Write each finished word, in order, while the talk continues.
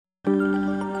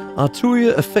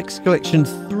Arturia FX Collection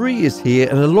 3 is here,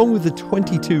 and along with the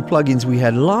 22 plugins we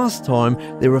had last time,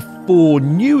 there are 4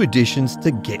 new additions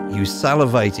to get you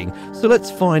salivating. So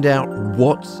let's find out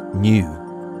what's new.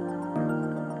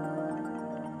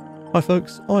 Hi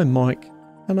folks, I'm Mike,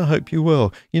 and I hope you're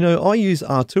well. You know, I use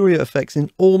Arturia FX in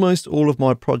almost all of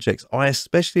my projects. I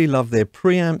especially love their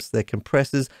preamps, their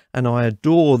compressors, and I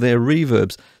adore their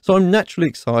reverbs. So I'm naturally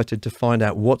excited to find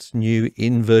out what's new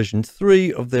in version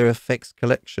 3 of their FX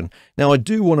collection. Now, I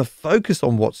do want to focus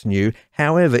on what's new.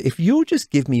 However, if you'll just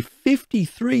give me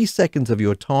 53 seconds of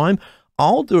your time,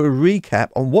 I'll do a recap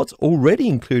on what's already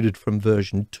included from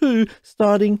version 2,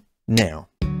 starting now.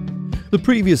 The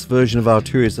previous version of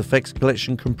Arturia's FX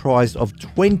collection comprised of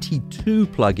 22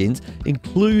 plugins,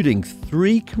 including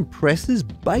 3 compressors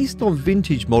based on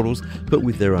vintage models but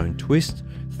with their own twist,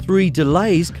 3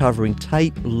 delays covering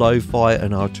tape, lo-fi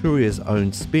and Arturia's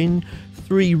own spin,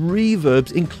 3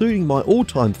 reverbs including my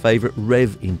all-time favourite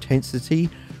Rev Intensity,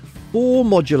 4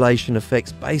 modulation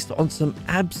effects based on some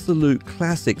absolute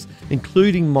classics,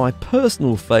 including my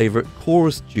personal favourite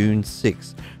Chorus June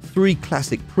 6, 3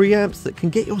 classic preamps that can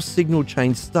get your signal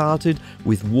chain started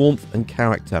with warmth and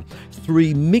character,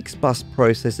 3 mix bus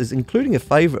processors, including a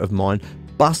favourite of mine,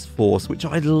 Bus Force, which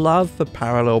I love for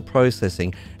parallel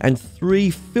processing, and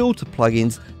 3 filter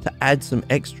plugins to add some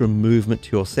extra movement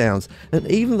to your sounds. And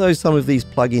even though some of these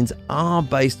plugins are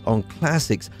based on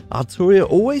classics, Arturia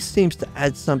always seems to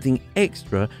add something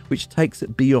extra which takes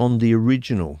it beyond the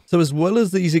original. So as well as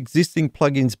these existing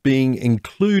plugins being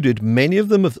included, many of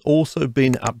them have also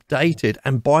been updated.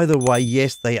 And by the way,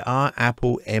 yes, they are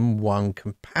Apple M1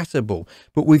 compatible,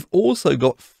 but we've also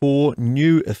got 4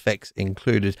 new effects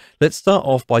included. Let's start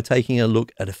off by taking a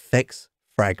look at FX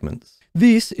Fragments.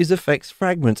 This is FX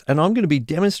Fragments, and I'm going to be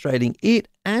demonstrating it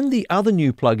and the other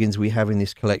new plugins we have in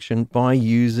this collection by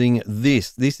using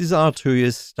this. This is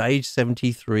Arturia's Stage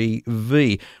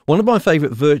 73V, one of my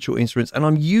favorite virtual instruments, and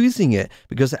I'm using it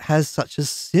because it has such a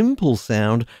simple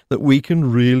sound that we can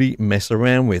really mess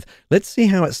around with. Let's see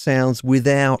how it sounds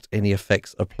without any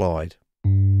effects applied.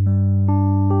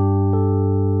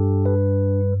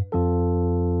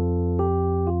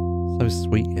 So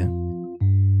sweet, yeah.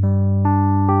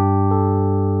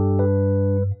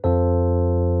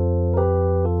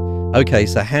 Okay,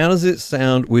 so how does it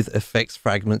sound with FX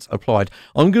Fragments applied?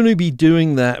 I'm going to be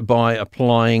doing that by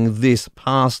applying this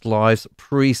Past Lives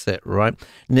preset, right?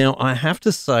 Now, I have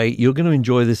to say, you're going to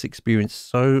enjoy this experience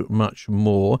so much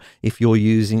more if you're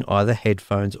using either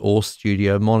headphones or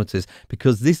studio monitors,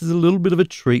 because this is a little bit of a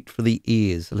treat for the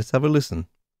ears. Let's have a listen.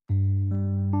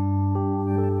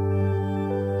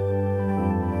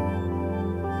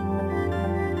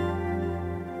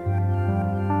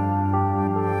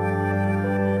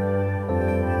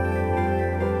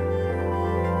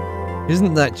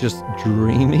 Isn't that just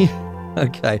dreamy?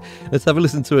 Okay, let's have a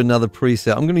listen to another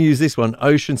preset. I'm going to use this one,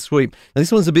 Ocean Sweep. Now,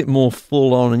 this one's a bit more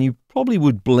full on, and you probably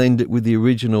would blend it with the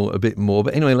original a bit more.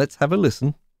 But anyway, let's have a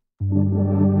listen.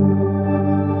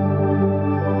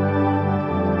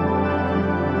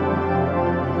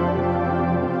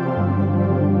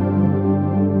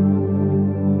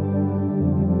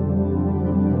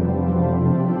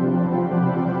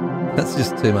 That's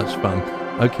just too much fun.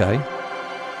 Okay.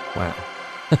 Wow.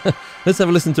 Let's have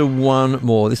a listen to one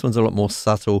more. This one's a lot more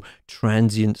subtle,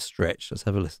 Transient Stretch. Let's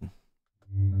have a listen.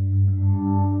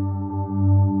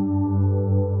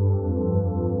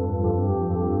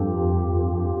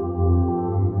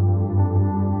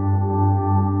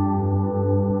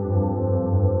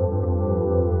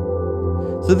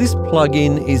 So this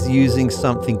plugin is using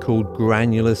something called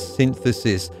granular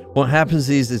synthesis. What happens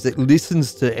is it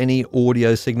listens to any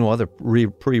audio signal, either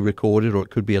pre-recorded or it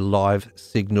could be a live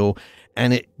signal,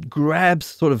 and it grabs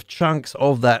sort of chunks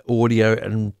of that audio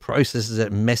and processes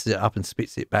it, messes it up and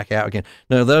spits it back out again.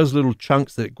 Now, those little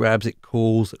chunks that it grabs, it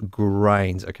calls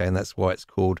grains, okay, and that's why it's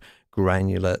called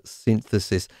granular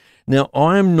synthesis. Now,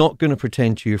 I'm not going to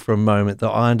pretend to you for a moment that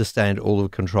I understand all the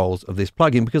controls of this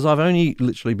plugin, because I've only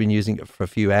literally been using it for a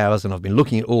few hours and I've been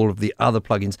looking at all of the other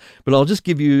plugins, but I'll just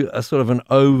give you a sort of an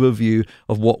overview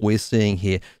of what we're seeing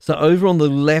here. So over on the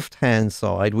left-hand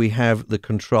side, we have the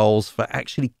controls for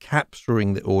actually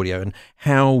capturing the audio and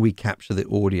how we capture the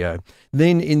audio.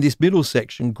 Then in this middle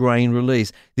section, grain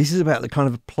release, this is about the kind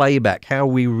of playback, how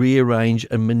we rearrange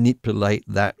and manipulate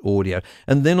that audio.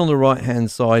 And then on the right-hand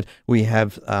side, we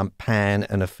have pan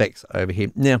and effects over here.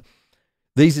 Now,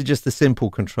 these are just the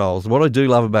simple controls. What I do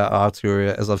love about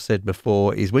Arturia, as I've said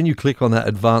before, is when you click on that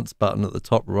advanced button at the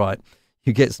top right,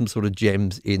 you get some sort of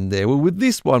gems in there. Well, with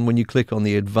this one, when you click on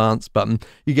the advanced button,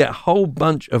 you get a whole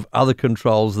bunch of other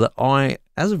controls that I,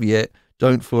 as of yet,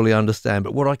 don't fully understand.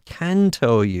 But what I can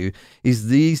tell you is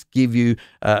these give you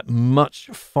much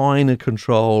finer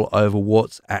control over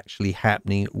what's actually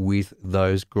happening with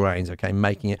those grains, okay,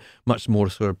 making it much more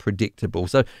sort of predictable.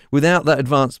 So without that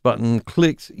advanced button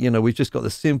clicked, you know, we've just got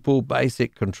the simple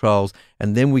basic controls,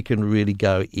 and then we can really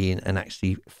go in and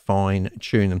actually fine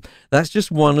tune them. That's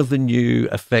just one of the new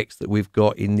effects that we've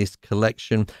got in this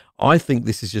collection. I think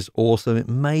this is just awesome. It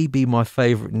may be my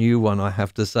favorite new one, I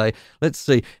have to say. Let's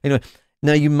see. Anyway,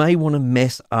 now you may want to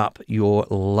mess up your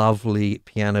lovely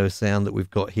piano sound that we've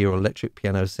got here, electric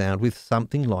piano sound, with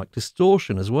something like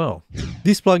distortion as well.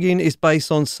 This plugin is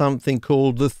based on something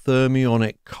called the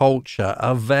Thermionic Culture,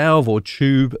 a valve or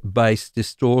tube-based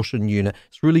distortion unit.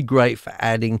 It's really great for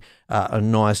adding a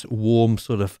nice warm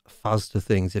sort of fuzz to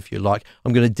things, if you like.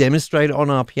 I'm going to demonstrate it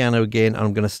on our piano again.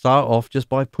 I'm going to start off just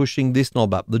by pushing this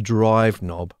knob up, the drive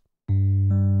knob.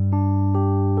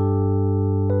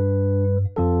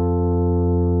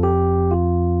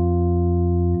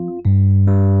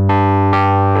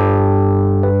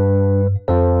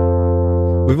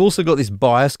 We've also got this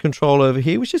bias control over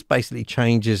here, which just basically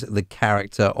changes the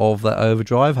character of the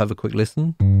overdrive. Have a quick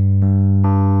listen.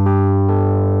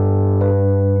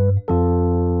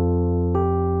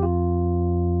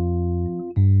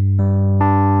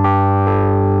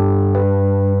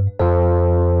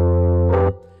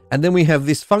 And then we have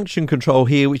this function control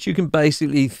here, which you can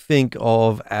basically think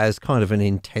of as kind of an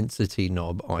intensity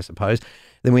knob, I suppose.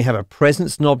 Then we have a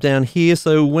presence knob down here.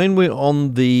 So when we're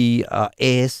on the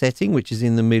air setting, which is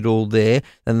in the middle there,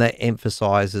 then that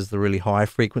emphasizes the really high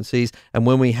frequencies. And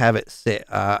when we have it set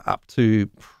up to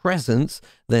presence,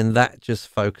 then that just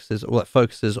focuses, well, it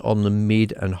focuses on the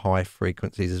mid and high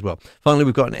frequencies as well. Finally,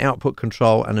 we've got an output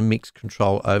control and a mix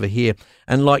control over here.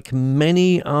 And like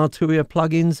many Arturia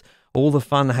plugins, all the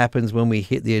fun happens when we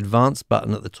hit the advanced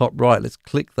button at the top right. Let's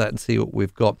click that and see what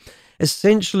we've got.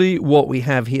 Essentially, what we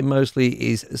have here mostly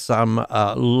is some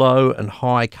low and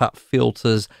high cut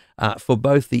filters for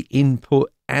both the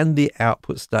input and the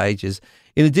output stages.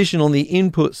 In addition, on the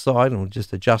input side, and we'll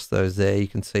just adjust those there, you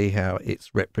can see how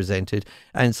it's represented.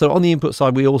 And so on the input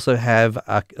side, we also have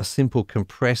a simple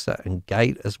compressor and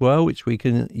gate as well, which we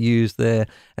can use there.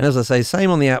 And as I say,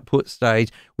 same on the output stage,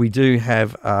 we do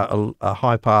have a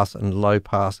high pass and low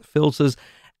pass filters,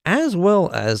 as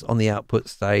well as on the output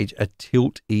stage, a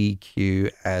tilt EQ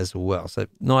as well. So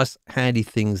nice, handy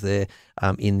things there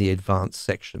in the advanced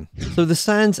section. So the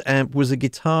Sans amp was a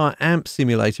guitar amp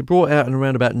simulator brought out in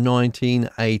around about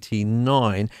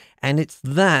 1989. And it's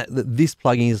that this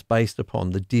plugin is based upon,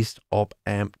 the DIST Op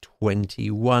Amp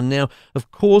 21. Now,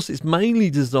 of course, it's mainly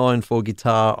designed for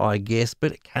guitar, I guess,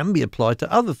 but it can be applied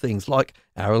to other things like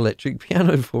our electric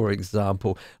piano, for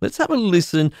example. Let's have a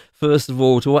listen, first of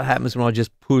all, to what happens when I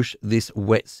just push this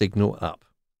wet signal up.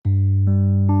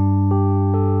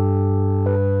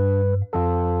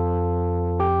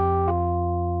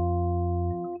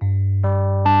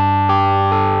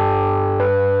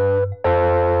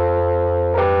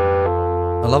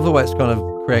 I love the way it's kind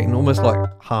of creating almost like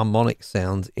harmonic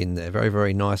sounds in there. Very,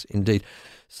 very nice indeed.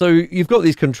 So you've got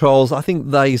these controls. I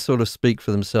think they sort of speak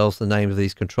for themselves, the name of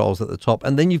these controls at the top.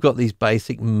 And then you've got these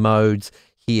basic modes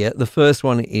here. The first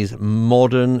one is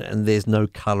modern, and there's no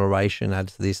coloration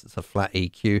added to this. It's a flat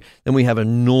EQ. Then we have a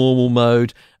normal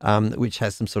mode, which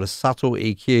has some sort of subtle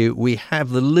EQ. We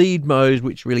have the lead mode,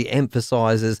 which really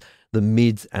emphasizes the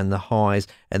mids and the highs,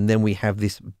 and then we have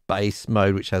this bass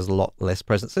mode, which has a lot less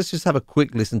presence. Let's just have a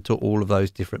quick listen to all of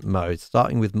those different modes,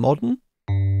 starting with modern.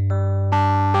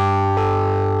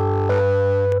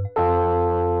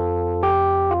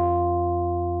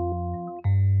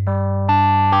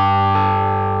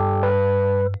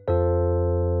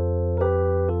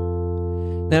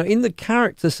 Now, in the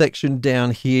character section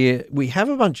down here, we have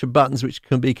a bunch of buttons which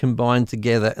can be combined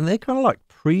together, and they're kind of like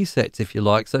presets, if you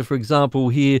like. So for example,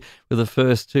 here with the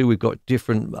first two, we've got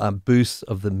different boosts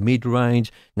of the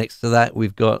mid-range. Next to that,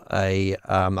 we've got a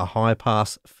high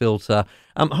pass filter,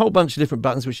 a whole bunch of different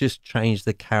buttons which just change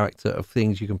the character of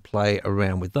things. You can play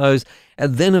around with those.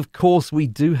 And then, of course, we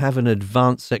do have an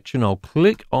advanced section. I'll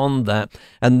click on that,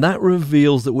 and that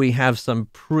reveals that we have some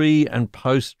pre and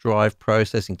post drive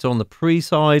processing. So on the pre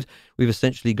side, we've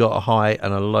essentially got a high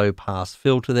and a low pass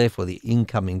filter there for the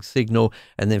incoming signal.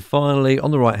 And then finally,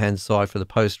 on the right hand side for the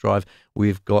post drive,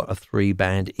 we've got a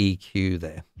 3-band EQ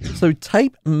there. So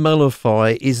Tape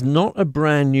MELLO-FI is not a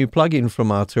brand new plugin from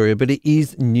Arturia, but it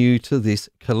is new to this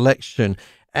collection.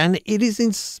 And it is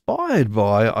inspired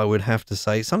by, I would have to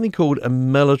say, something called a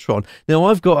mellotron. Now,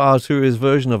 I've got Arturia's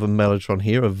version of a mellotron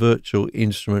here, a virtual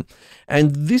instrument.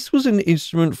 And this was an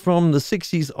instrument from the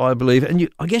 60s, I believe. And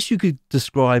I guess you could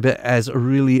describe it as a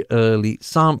really early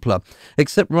sampler.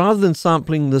 Except rather than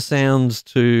sampling the sounds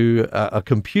to a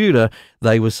computer,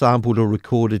 they were sampled or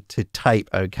recorded to tape,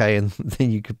 okay? And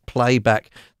then you could play back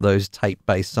those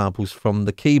tape-based samples from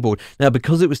the keyboard. Now,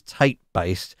 because it was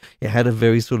tape-based, it had a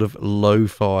very sort of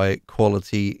lo-fi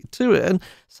quality to it, and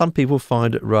some people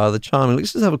find it rather charming.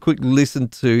 Let's just have a quick listen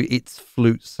to its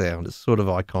flute sound. It's sort of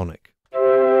iconic.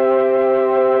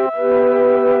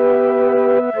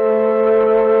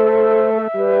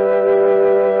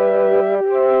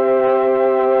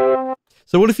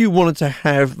 So what if you wanted to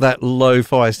have that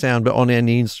lo-fi sound but on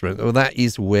any instrument? Well, that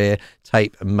is where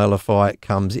tape MELLO-FI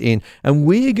comes in. And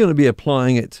we're going to be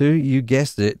applying it to, you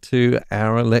guessed it, to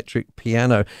our electric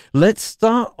piano. Let's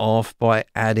start off by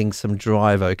adding some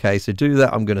drive, okay? So to do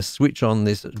that, I'm going to switch on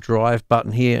this drive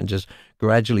button here and just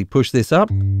gradually push this up.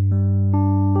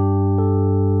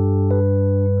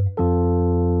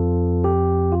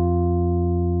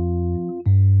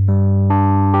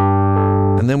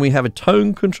 And then we have a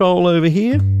tone control over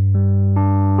here.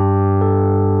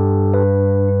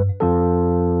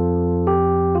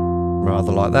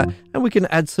 Rather like that. And we can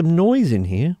add some noise in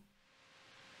here.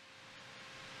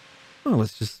 Oh,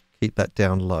 let's just keep that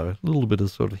down low. A little bit of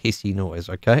sort of hissy noise,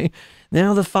 okay?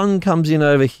 Now the fun comes in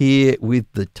over here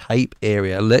with the tape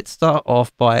area. Let's start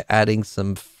off by adding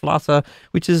some flutter,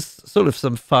 which is sort of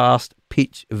some fast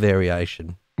pitch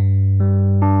variation.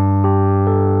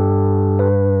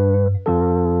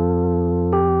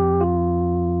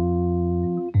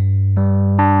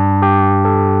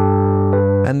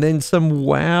 And then some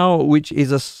wow, which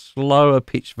is a slower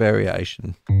pitch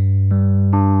variation.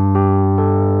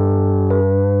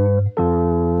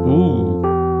 Ooh,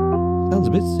 sounds a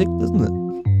bit sick, doesn't it?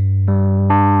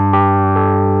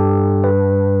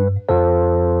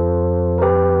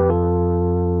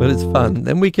 But it's fun.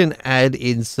 Then we can add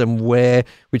in some where,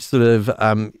 which sort of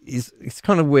it's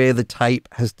kind of where the tape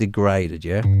has degraded,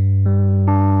 yeah?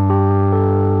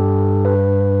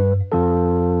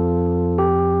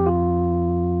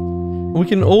 We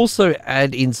can also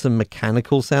add in some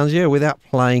mechanical sounds, yeah, without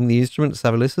playing the instrument. Let's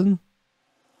have a listen.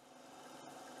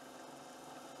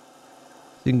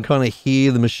 So you can kind of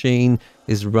hear the machine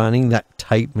is running, that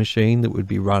tape machine that would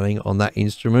be running on that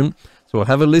instrument. So we'll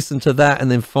have a listen to that,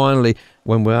 and then finally,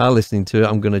 when we are listening to it,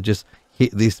 I'm going to just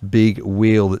hit this big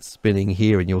wheel that's spinning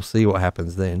here, and you'll see what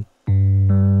happens then.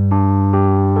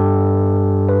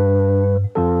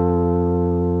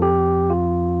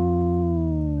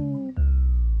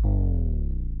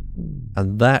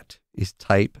 And that is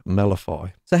tape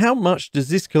MELLO-FI. So how much does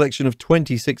this collection of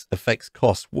 26 effects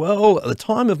cost? Well, at the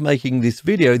time of making this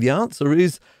video, the answer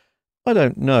is, I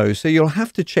don't know. So you'll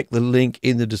have to check the link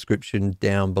in the description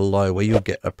down below where you'll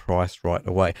get a price right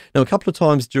away. Now, a couple of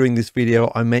times during this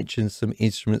video, I mentioned some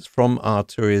instruments from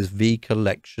Arturia's V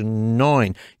Collection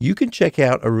 9. You can check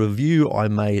out a review I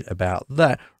made about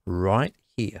that right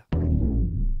here.